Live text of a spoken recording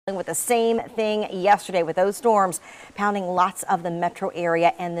With the same thing yesterday with those storms pounding lots of the metro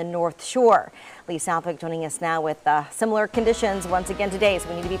area and the North Shore. Lee Southwick joining us now with similar conditions once again today, so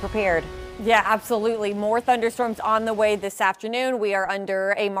we need to be prepared. Yeah, absolutely. More thunderstorms on the way this afternoon. We are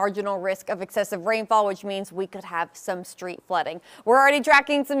under a marginal risk of excessive rainfall, which means we could have some street flooding. We're already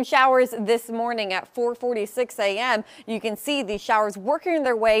tracking some showers this morning at 4:46 a.m. You can see these showers working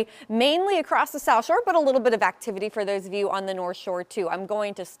their way mainly across the South Shore, but a little bit of activity for those of you on the North Shore too. I'm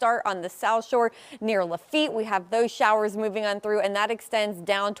going to start on the South Shore near Lafitte. We have those showers moving on through, and that extends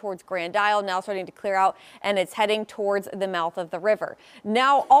down towards Grand Isle, now starting to clear out, and it's heading towards the mouth of the river.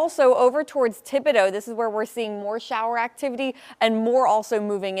 Now also over towards Thibodaux, this is where we're seeing more shower activity and more also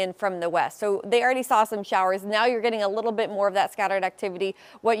moving in from the west. So they already saw some showers. Now you're getting a little bit more of that scattered activity.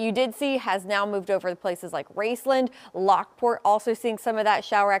 What you did see has now moved over to places like Raceland, Lockport, also seeing some of that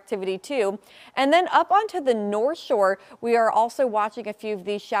shower activity too. And then up onto the North Shore, we are also watching a few of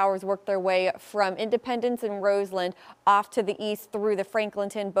these showers work their way from Independence and Roseland off to the east through the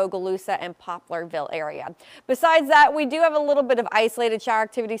Franklinton, Bogalusa, and Poplarville area. Besides that, we do have a little bit of isolated shower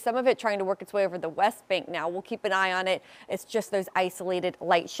activity, some of it trying to work its way over the West Bank now. We'll keep an eye on it. It's just those isolated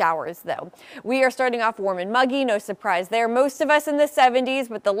light showers though. We are starting off warm and muggy, no surprise there. Most of us in the 70s,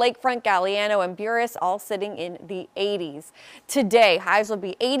 but the Lakefront, Galliano, and Buras all sitting in the 80s. Today, highs will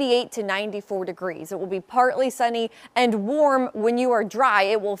be 88 to 94 degrees. It will be partly sunny and warm. When you are dry,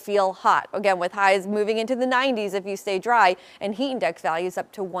 it will feel hot. Again, with highs moving into the 90s if you stay dry, and heat index values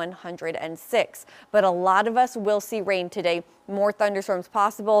up to 106. But a lot of us will see rain today. More thunderstorms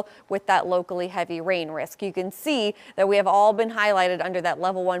possible with that locally heavy rain risk. You can see that we have all been highlighted under that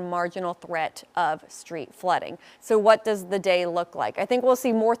level 1 marginal threat of street flooding. So what does the day look like? I think we'll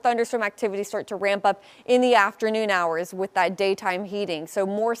see more thunderstorm activity start to ramp up in the afternoon hours with that daytime heating. So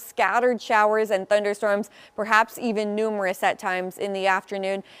more scattered showers and thunderstorms, perhaps even numerous at times in the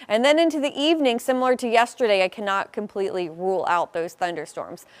afternoon. And then into the evening, similar to yesterday, I cannot completely rule out those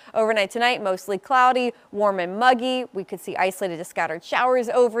thunderstorms. Overnight tonight, mostly cloudy, warm and muggy. We could see isolated to scattered showers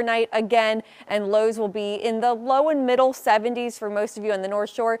overnight again, and lows will be in the low and middle 70s for most of you on the North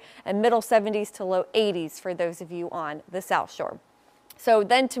Shore, and middle 70s to low 80s for those of you on the South Shore. So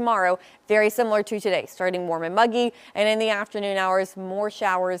then tomorrow, very similar to today, starting warm and muggy, and in the afternoon hours, more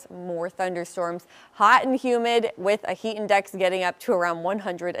showers, more thunderstorms, hot and humid with a heat index getting up to around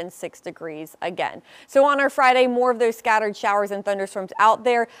 106 degrees again. So on our Friday, more of those scattered showers and thunderstorms out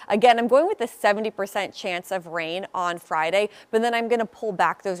there. Again, I'm going with a 70% chance of rain on Friday, but then I'm going to pull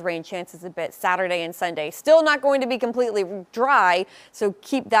back those rain chances a bit Saturday and Sunday. Still not going to be completely dry, so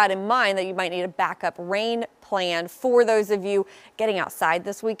keep that in mind that you might need a backup rain plan for those of you getting outside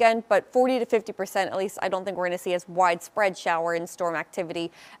this weekend, but 40 to 50%, at least I don't think we're going to see as widespread shower and storm activity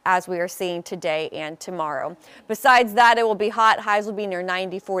as we are seeing today and tomorrow. Besides that, it will be hot. Highs will be near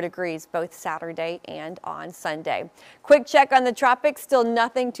 94 degrees both Saturday and on Sunday. Quick check on the tropics. Still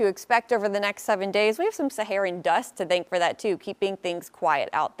nothing to expect over the next 7 days. We have some Saharan dust to thank for that too, keeping things quiet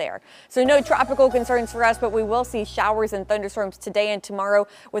out there. So no tropical concerns for us, but we will see showers and thunderstorms today and tomorrow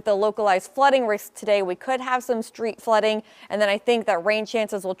with the localized flooding risk today. We could have some street flooding, and then I think that rain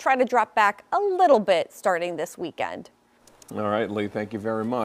chances will try to drop back a little bit starting this weekend. All right, Lee, thank you very much.